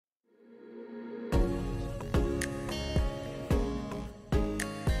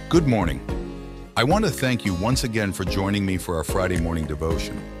Good morning. I want to thank you once again for joining me for our Friday morning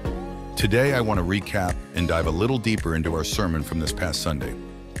devotion. Today I want to recap and dive a little deeper into our sermon from this past Sunday.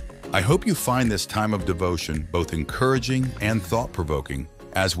 I hope you find this time of devotion both encouraging and thought-provoking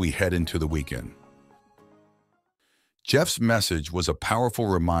as we head into the weekend. Jeff's message was a powerful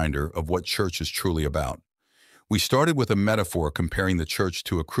reminder of what church is truly about. We started with a metaphor comparing the church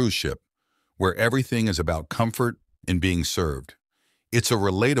to a cruise ship, where everything is about comfort and being served. It's a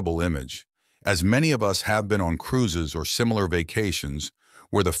relatable image, as many of us have been on cruises or similar vacations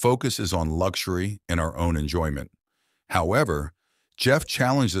where the focus is on luxury and our own enjoyment. However, Jeff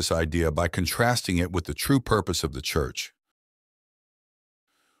challenged this idea by contrasting it with the true purpose of the church.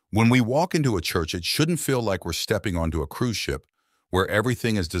 When we walk into a church, it shouldn't feel like we're stepping onto a cruise ship where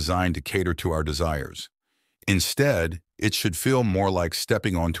everything is designed to cater to our desires. Instead, it should feel more like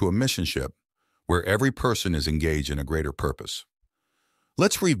stepping onto a mission ship where every person is engaged in a greater purpose.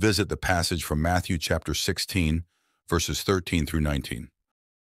 Let's revisit the passage from Matthew chapter 16, verses 13 through 19.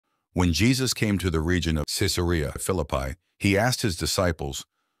 When Jesus came to the region of Caesarea Philippi, he asked his disciples,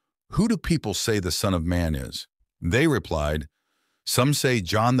 "Who do people say the Son of Man is?" They replied, "Some say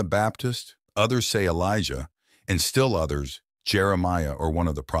John the Baptist, others say Elijah, and still others, Jeremiah or one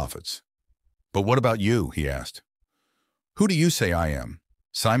of the prophets." "But what about you?" he asked. "Who do you say I am?"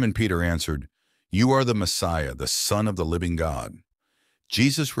 Simon Peter answered, "You are the Messiah, the Son of the living God."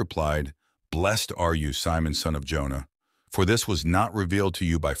 Jesus replied, "Blessed are you, Simon, son of Jonah, for this was not revealed to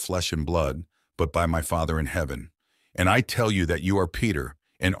you by flesh and blood, but by my Father in heaven. And I tell you that you are Peter,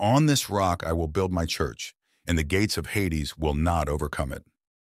 and on this rock I will build my church, and the gates of Hades will not overcome it."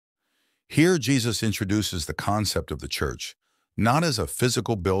 Here Jesus introduces the concept of the church, not as a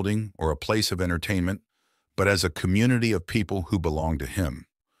physical building or a place of entertainment, but as a community of people who belong to him.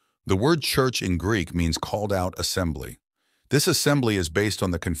 The word church in Greek means called out assembly. This assembly is based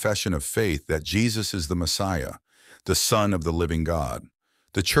on the confession of faith that Jesus is the Messiah, the Son of the living God.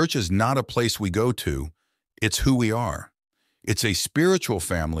 The church is not a place we go to, it's who we are. It's a spiritual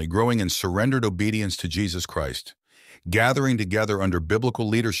family growing in surrendered obedience to Jesus Christ, gathering together under biblical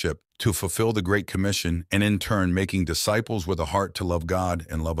leadership to fulfill the Great Commission and in turn making disciples with a heart to love God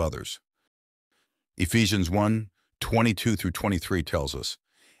and love others. Ephesians 1:22 through 23 tells us,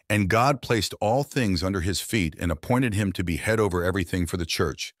 "And God placed all things under his feet and appointed him to be head over everything for the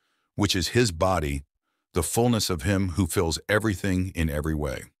church, which is his body, the fullness of him who fills everything in every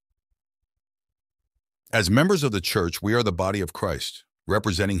way." As members of the church, we are the body of Christ,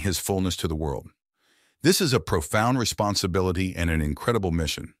 representing his fullness to the world. This is a profound responsibility and an incredible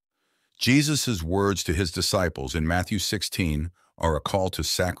mission. Jesus' words to his disciples in Matthew 16 are a call to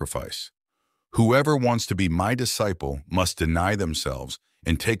sacrifice. "Whoever wants to be my disciple must deny themselves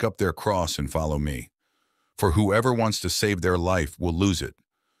and take up their cross and follow me. For whoever wants to save their life will lose it,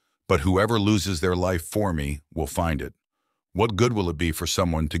 but whoever loses their life for me will find it. What good will it be for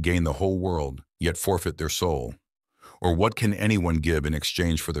someone to gain the whole world, yet forfeit their soul? Or what can anyone give in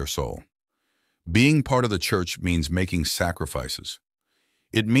exchange for their soul?" Being part of the church means making sacrifices.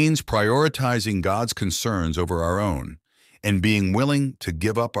 It means prioritizing God's concerns over our own and being willing to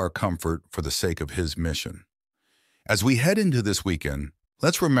give up our comfort for the sake of his mission. As we head into this weekend,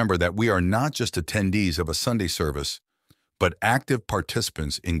 let's remember that we are not just attendees of a Sunday service, but active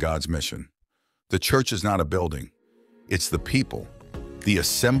participants in God's mission. The church is not a building. It's the people, the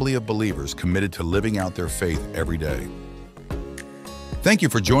assembly of believers committed to living out their faith every day. Thank you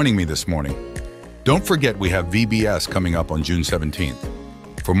for joining me this morning. Don't forget we have VBS coming up on June 17th.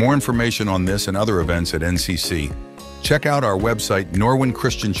 For more information on this and other events at NCC, check out our website,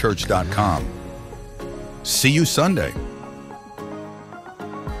 norwinchristianchurch.com. See you Sunday.